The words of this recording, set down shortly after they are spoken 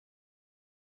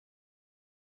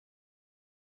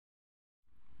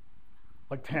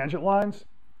like tangent lines,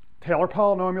 Taylor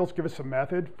polynomials give us a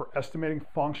method for estimating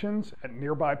functions at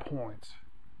nearby points.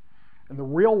 In the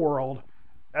real world,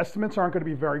 estimates aren't going to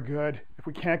be very good if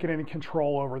we can't get any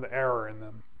control over the error in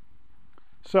them.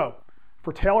 So,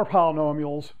 for Taylor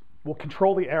polynomials, we'll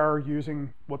control the error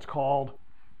using what's called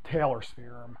Taylor's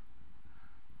theorem.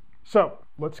 So,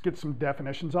 let's get some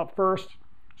definitions up first.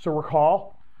 So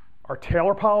recall, our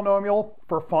Taylor polynomial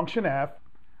for a function f,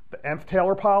 the nth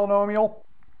Taylor polynomial,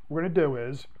 we're going to do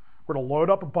is, we're going to load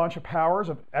up a bunch of powers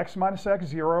of x minus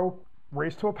x0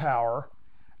 raised to a power.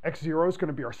 x0 is going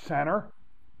to be our center.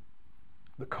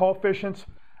 The coefficients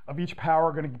of each power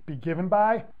are going to be given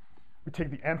by, we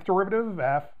take the nth derivative of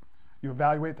f, you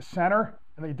evaluate the center,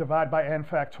 and then you divide by n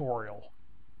factorial.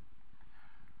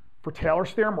 For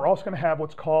Taylor's theorem, we're also going to have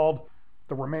what's called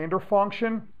the remainder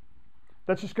function.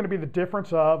 That's just going to be the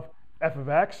difference of f of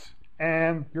x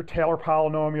and your Taylor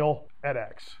polynomial at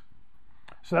x.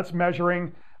 So that's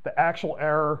measuring the actual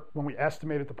error when we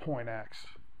estimate at the point x.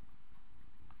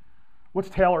 What's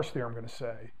Taylor's theorem going to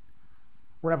say?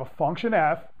 We're going to have a function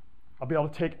f. I'll be able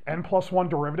to take n plus 1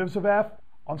 derivatives of f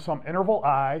on some interval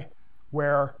I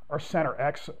where our center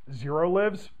x0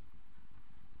 lives.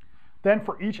 Then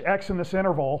for each x in this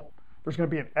interval, there's going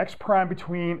to be an x prime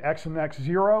between x and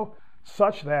x0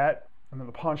 such that, and then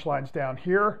the punchline's down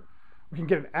here, we can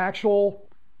get an actual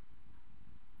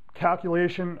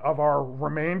calculation of our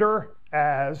remainder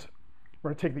as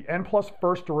we're going to take the n plus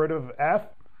first derivative of f,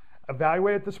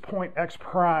 evaluate at this point x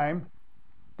prime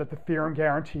that the theorem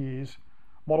guarantees,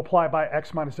 multiply by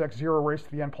x minus x0 raised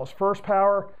to the n plus first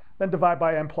power, then divide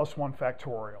by n plus 1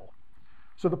 factorial.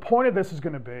 So the point of this is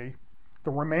going to be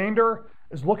the remainder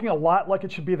is looking a lot like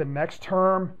it should be the next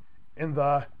term in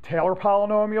the Taylor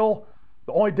polynomial.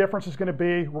 The only difference is going to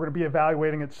be we're going to be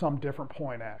evaluating at some different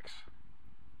point x.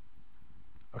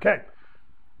 Okay,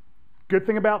 good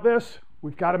thing about this,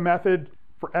 we've got a method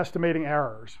for estimating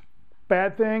errors.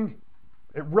 Bad thing,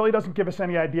 it really doesn't give us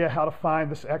any idea how to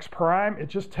find this x prime. It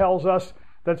just tells us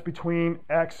that it's between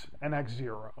x and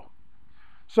x0.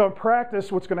 So in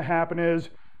practice, what's going to happen is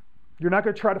you're not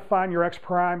going to try to find your x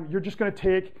prime. You're just going to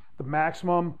take the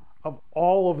maximum of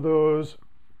all of those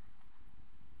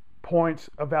points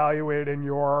evaluated in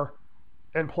your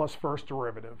n plus first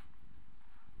derivative.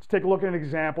 Let's take a look at an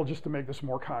example just to make this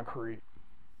more concrete.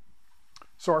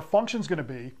 So our function is going to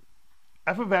be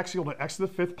f of x equal to x to the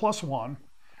fifth plus 1.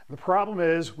 The problem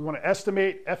is we want to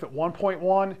estimate f at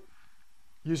 1.1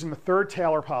 using the third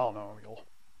Taylor polynomial.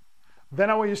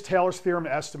 Then I will use Taylor's theorem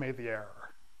to estimate the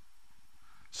error.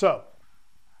 So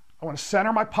I want to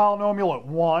center my polynomial at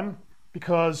 1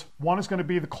 because 1 is going to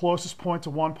be the closest point to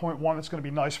 1.1 that's going to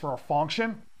be nice for our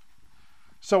function.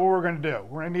 So what we're going to do,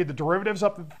 we're going to need the derivatives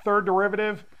up to the third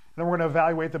derivative, and then we're going to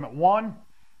evaluate them at 1.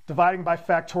 Dividing by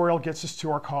factorial gets us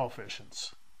to our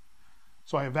coefficients.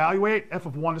 So I evaluate, f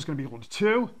of 1 is going to be equal to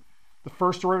 2. The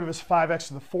first derivative is 5x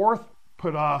to the fourth.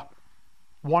 Put a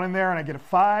 1 in there and I get a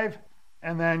 5.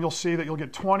 And then you'll see that you'll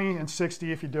get 20 and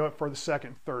 60 if you do it for the second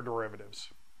and third derivatives.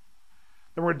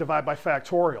 Then we're going to divide by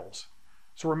factorials.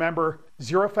 So remember,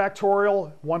 0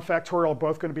 factorial, 1 factorial are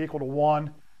both going to be equal to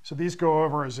 1. So these go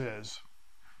over as is.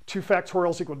 2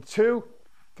 factorials equal to 2.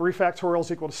 3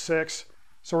 factorials equal to 6.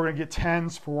 So we're going to get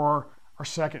 10s for our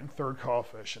second and third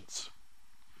coefficients.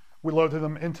 We load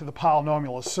them into the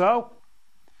polynomial as so.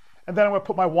 And then I'm going to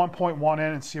put my 1.1 in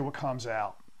and see what comes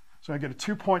out. So I'm going to get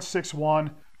a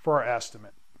 2.61 for our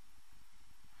estimate.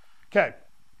 Okay,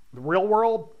 the real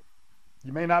world,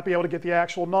 you may not be able to get the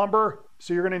actual number,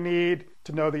 so you're going to need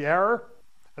to know the error,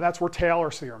 and that's where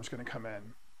Taylor's theorem is going to come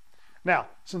in. Now,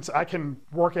 since I can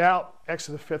work out x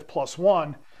to the fifth plus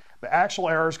 1, the actual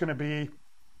error is going to be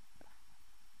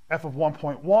f of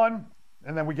 1.1,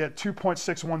 and then we get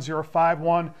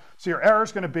 2.61051, so your error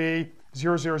is going to be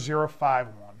 0.00051,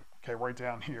 okay, right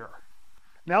down here.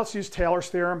 Now let's use Taylor's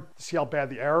theorem to see how bad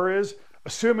the error is,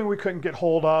 assuming we couldn't get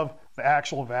hold of the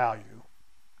actual value.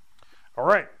 All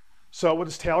right, so what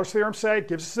does Taylor's theorem say? It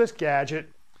gives us this gadget.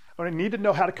 I'm going to need to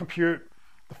know how to compute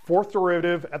the fourth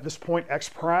derivative at this point x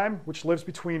prime, which lives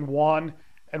between 1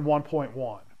 and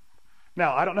 1.1.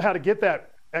 Now, I don't know how to get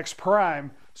that x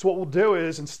prime, so what we'll do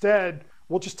is instead,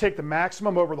 we'll just take the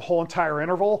maximum over the whole entire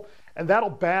interval, and that'll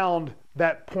bound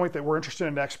that point that we're interested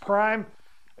in x prime.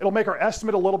 It'll make our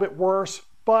estimate a little bit worse,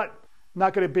 but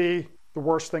not going to be the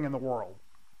worst thing in the world.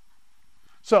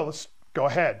 So let's go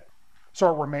ahead. So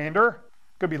our remainder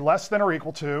could be less than or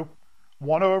equal to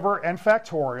 1 over n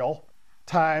factorial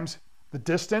times the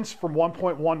distance from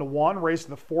 1.1 to 1 raised to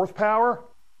the fourth power.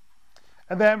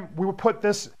 And then we would put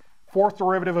this fourth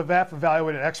derivative of f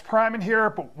evaluated x prime in here,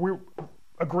 but we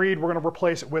agreed we're going to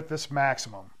replace it with this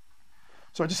maximum.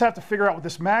 So I just have to figure out what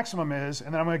this maximum is,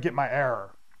 and then I'm going to get my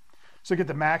error. So to get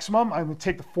the maximum, I'm going to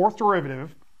take the fourth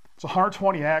derivative. It's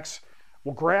 120x.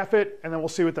 We'll graph it, and then we'll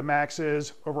see what the max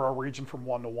is over our region from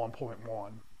 1 to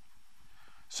 1.1.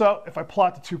 So if I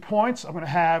plot the 2 points, I'm going to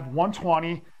have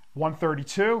 120,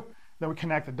 132. Then we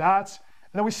connect the dots,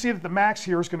 and then we see that the max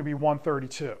here is going to be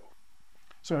 132.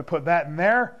 So I'm going to put that in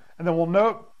there, and then we'll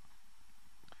note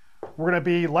we're going to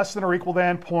be less than or equal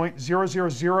than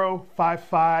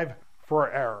 0.00055 for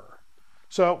our error.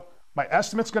 So my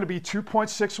estimate's going to be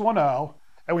 2.610,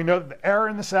 and we know that the error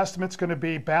in this estimate is going to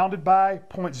be bounded by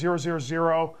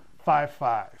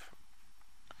 0.00055.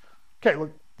 Okay,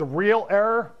 look, the real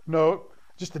error, note,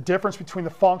 just the difference between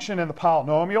the function and the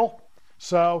polynomial.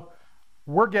 So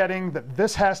we're getting that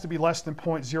this has to be less than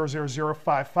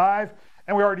 0.00055,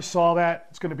 and we already saw that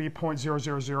it's going to be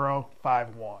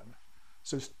 0.00051.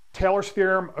 So Taylor's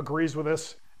theorem agrees with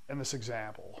us in this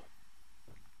example.